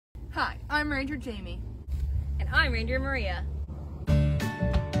Hi, I'm Ranger Jamie. And I'm Ranger Maria.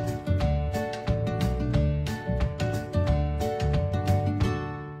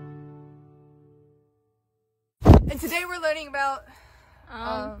 And today we're learning about, What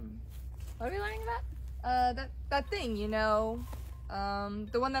are we learning about? that thing, you know,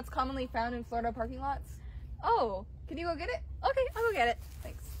 the one that's commonly found in Florida parking lots. Oh, Can you go get it? okay, I'll go get it.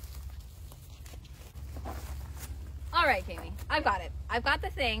 Thanks. All right, Jamie, I've got it. I've got the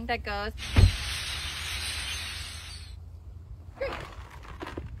thing that goes. Great.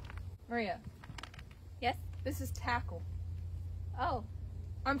 Maria, Yes? this is tackle. Oh.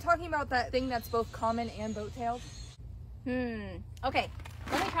 I'm talking about that thing that's both common and boat-tailed. Okay,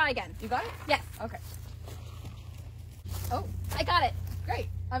 let me try again. You got it? Yes, Okay. Oh, I got it. great.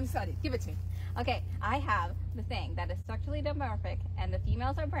 I'm excited. Give it to me. Okay, I have the thing that is structurally dimorphic, and the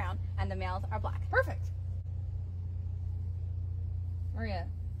females are brown, and the males are black. Perfect. Maria,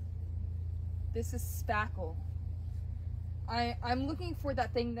 this is spackle. I'm looking for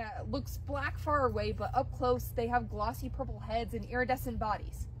that thing that looks black far away, but up close they have glossy purple heads and iridescent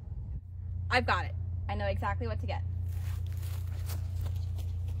bodies. I've got it. I know exactly what to get.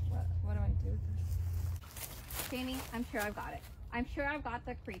 What do I do with this? Jamie, I'm sure I've got it. I'm sure I've got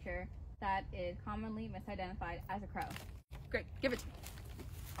the creature that is commonly misidentified as a crow. Great, give it to me.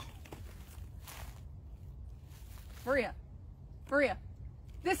 Maria,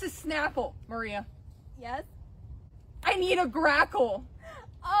 this is Snapple, Maria. Yes? I need a grackle,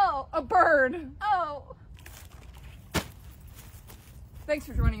 Oh, a bird. oh. Thanks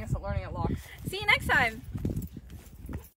for joining us at Learning at Locks. See you next time.